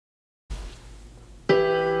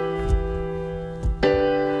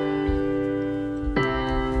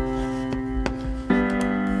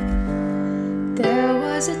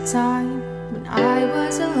was a time when I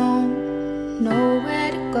was alone,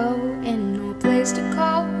 nowhere to go and no place to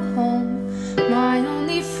call home. My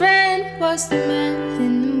only friend was the man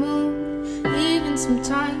in the moon. Even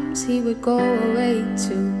sometimes he would go away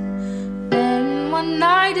too. Then one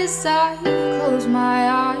night as I closed my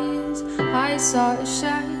eyes, I saw a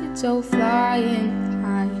shadow flying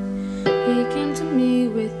high. He came to me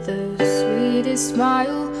with the sweetest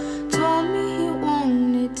smile, told me he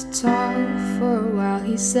wanted to talk for a while.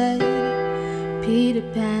 He said, "Peter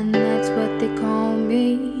Pan, that's what they call me.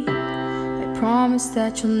 I promise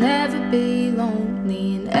that you'll never be lonely."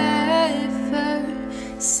 And ever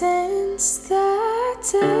since that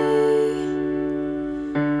day,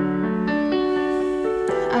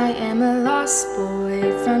 I am a lost boy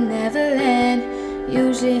from Neverland,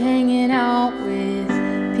 usually hanging out with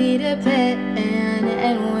Peter Pan.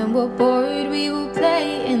 And when we're bored, we will play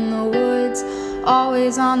in the woods,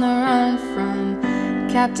 always on the run from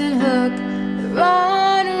Captain Hook.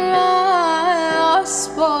 Run, run,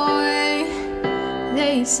 lost boy,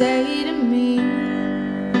 they say to me,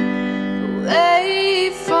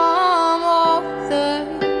 away from all the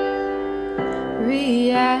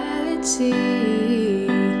reality.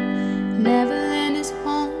 Neverland is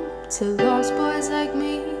home to lost boys like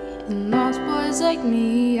me, and lost boys like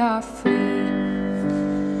me are free.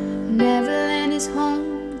 Neverland is home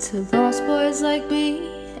to lost boys like me,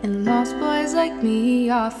 and lost boys like me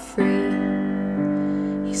are free.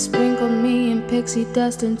 He sprinkled me in pixie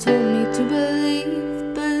dust and told me to believe,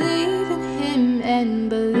 believe in him and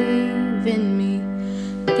believe in me.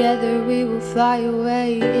 Together we will fly away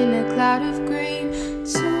in a cloud of green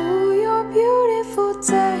to your beautiful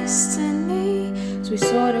destiny. As we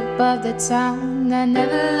soared above the town that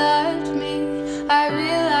never loved me, I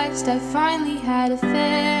realized I finally had a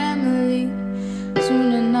family. Soon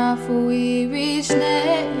enough we reached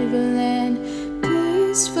Neverland.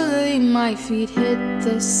 Peacefully my feet hit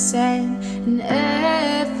the sand. And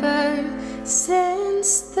ever since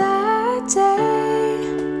that day,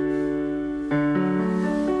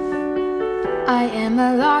 I am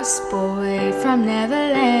a lost boy from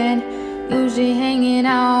Neverland, usually hanging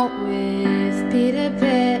out with Peter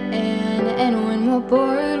Pan. And when we're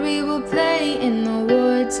bored, we will play in the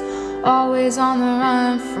woods, always on the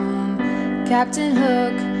run from Captain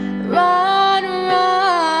Hook. Run,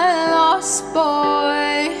 run, lost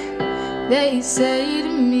boy, they say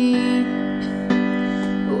to me,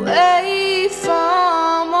 away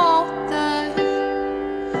from all the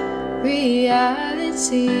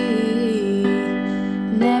reality.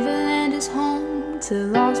 Neverland is home to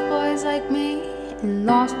lost boys like me, and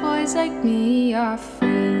lost boys like me are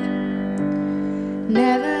free.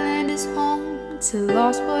 Neverland is home to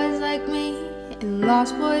lost boys like me, and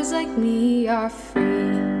lost boys like me are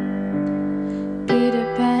free. Peter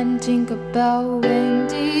Pan, Tinkerbell,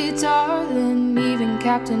 Wendy, darling, even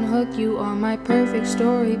Captain Hook, you are my perfect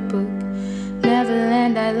storybook.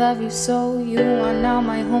 Neverland, I love you so, you are now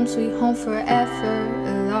my home, sweet home forever,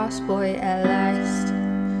 a lost boy at last.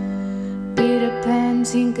 Peter Pan,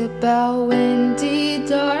 Tinkerbell, Wendy,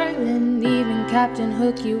 darling, even Captain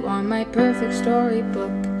Hook, you are my perfect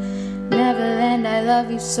storybook. Neverland, I love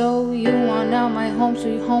you so, you are now my home,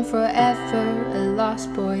 sweet home forever, a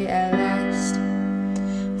lost boy at last.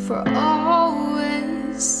 For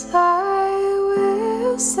always I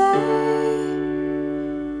will say,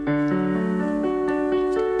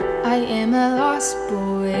 I am a lost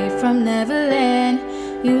boy from Neverland,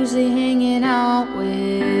 usually hanging out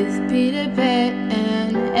with Peter Pan.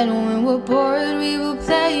 And when we're bored, we will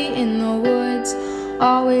play in the woods,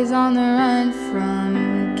 always on the run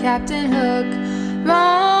from Captain Hook.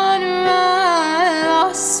 Run, run,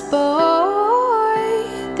 lost boy,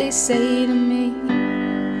 they say to me,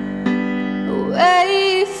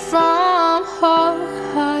 away from all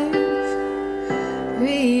of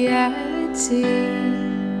reality.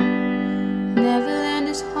 Neverland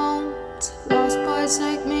is home to lost boys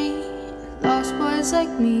like me, lost boys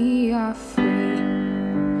like me are free.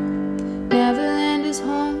 Neverland is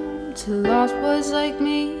home to lost boys like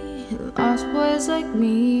me, lost boys like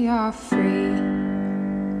me are free.